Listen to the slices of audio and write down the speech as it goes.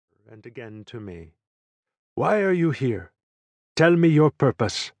and again to me. "Why are you here? Tell me your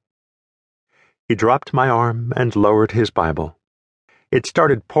purpose." He dropped my arm and lowered his Bible. It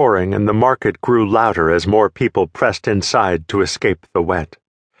started pouring, and the market grew louder as more people pressed inside to escape the wet.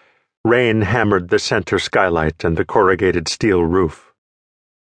 Rain hammered the center skylight and the corrugated steel roof.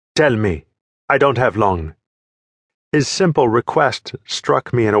 "Tell me. I don't have long." His simple request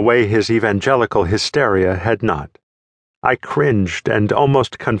struck me in a way his evangelical hysteria had not. I cringed and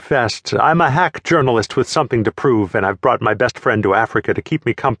almost confessed, "I'm a hack journalist with something to prove, and I've brought my best friend to Africa to keep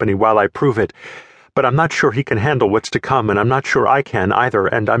me company while I prove it. But I'm not sure he can handle what's to come, and I'm not sure I can either,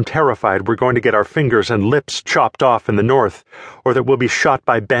 and I'm terrified we're going to get our fingers and lips chopped off in the north, or that we'll be shot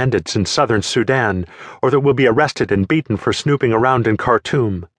by bandits in southern Sudan, or that we'll be arrested and beaten for snooping around in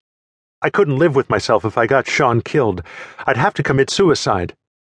Khartoum. I couldn't live with myself if I got Sean killed. I'd have to commit suicide."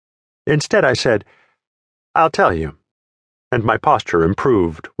 Instead I said, "I'll tell you," and my posture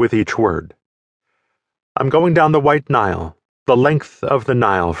improved with each word. "I'm going down the White Nile, the length of the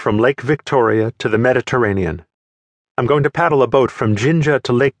Nile from Lake Victoria to the Mediterranean. I'm going to paddle a boat from Jinja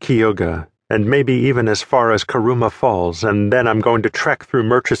to Lake Kyoga, and maybe even as far as Karuma Falls, and then I'm going to trek through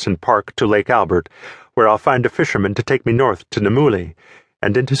Murchison Park to Lake Albert, where I'll find a fisherman to take me north to Namuli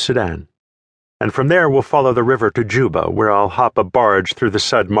and into Sudan. And from there we'll follow the river to Juba, where I'll hop a barge through the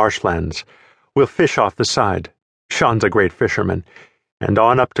Sud marshlands. We'll fish off the side. Sean's a great fisherman. And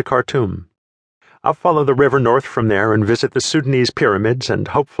on up to Khartoum. I'll follow the river north from there and visit the Sudanese pyramids and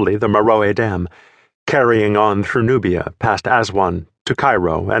hopefully the Meroe Dam, carrying on through Nubia, past Aswan, to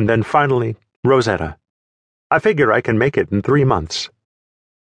Cairo, and then finally Rosetta. I figure I can make it in 3 months."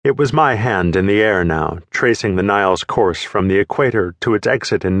 It was my hand in the air now, tracing the Nile's course from the equator to its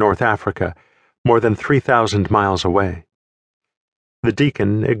exit in North Africa, more than 3,000 miles away. The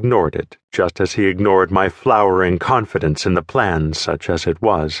deacon ignored it, just as he ignored my flowering confidence in the plan, such as it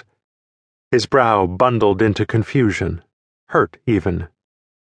was. His brow bundled into confusion, hurt even.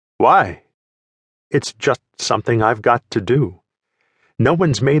 "Why?" "It's just something I've got to do. No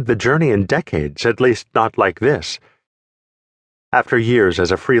one's made the journey in decades, at least not like this." After years as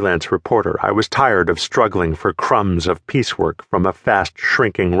a freelance reporter, I was tired of struggling for crumbs of piecework from a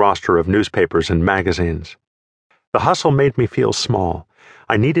fast-shrinking roster of newspapers and magazines. The hustle made me feel small.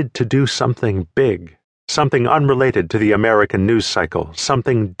 I needed to do something big, something unrelated to the American news cycle,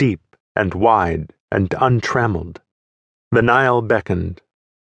 something deep and wide and untrammeled. The Nile beckoned.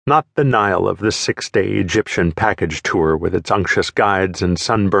 Not the Nile of the 6-day Egyptian package tour with its unctuous guides and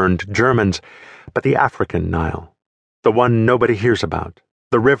sunburned Germans, but the African Nile. The one nobody hears about,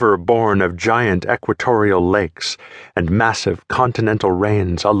 the river born of giant equatorial lakes and massive continental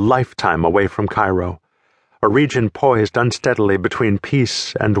rains, a lifetime away from Cairo, a region poised unsteadily between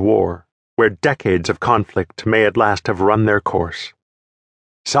peace and war, where decades of conflict may at last have run their course.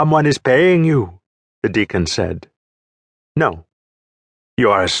 "Someone is paying you," the deacon said. "No." "You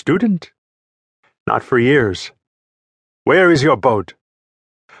are a student?" "Not for years." "Where is your boat?"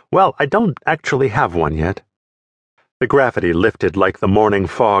 "Well, I don't actually have one yet." The gravity lifted like the morning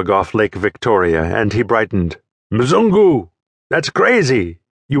fog off Lake Victoria, and he brightened. "Mzungu! That's crazy!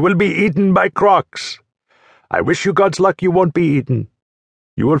 You will be eaten by crocs. I wish you God's luck you won't be eaten.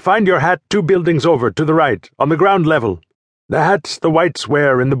 You will find your hat 2 buildings over to the right, on the ground level. The hats the whites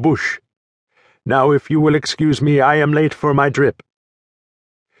wear in the bush. Now, if you will excuse me, I am late for my drip."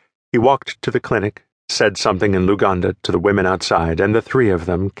 He walked to the clinic, said something in Luganda to the women outside, and the 3 of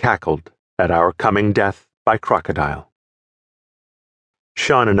them cackled at our coming death by crocodile.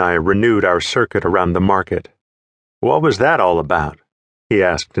 Sean and I renewed our circuit around the market. "What was that all about?" he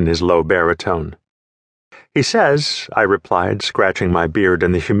asked in his low baritone. "He says," I replied, scratching my beard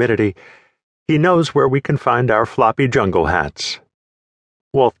in the humidity, "he knows where we can find our floppy jungle hats."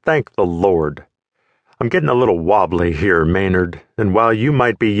 "Well, thank the Lord. I'm getting a little wobbly here, Maynard, and while you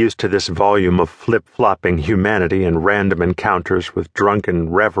might be used to this volume of flip-flopping humanity and random encounters with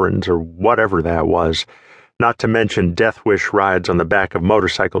drunken reverends or whatever that was, not to mention death-wish rides on the back of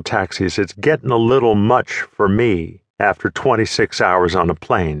motorcycle taxis, it's getting a little much for me after 26 hours on a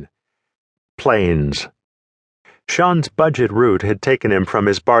plane. Planes. Sean's budget route had taken him from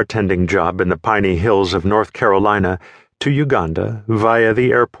his bartending job in the piney hills of North Carolina to Uganda via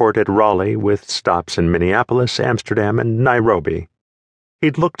the airport at Raleigh with stops in Minneapolis, Amsterdam, and Nairobi.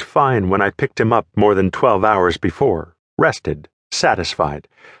 He'd looked fine when I picked him up more than 12 hours before, rested, satisfied,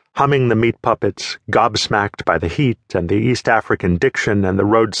 humming the meat puppets, gobsmacked by the heat and the East African diction and the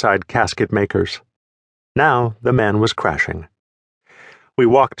roadside casket makers. Now the man was crashing. We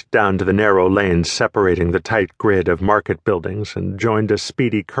walked down to the narrow lanes separating the tight grid of market buildings and joined a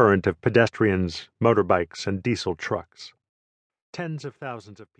speedy current of pedestrians, motorbikes, and diesel trucks. Tens of thousands of people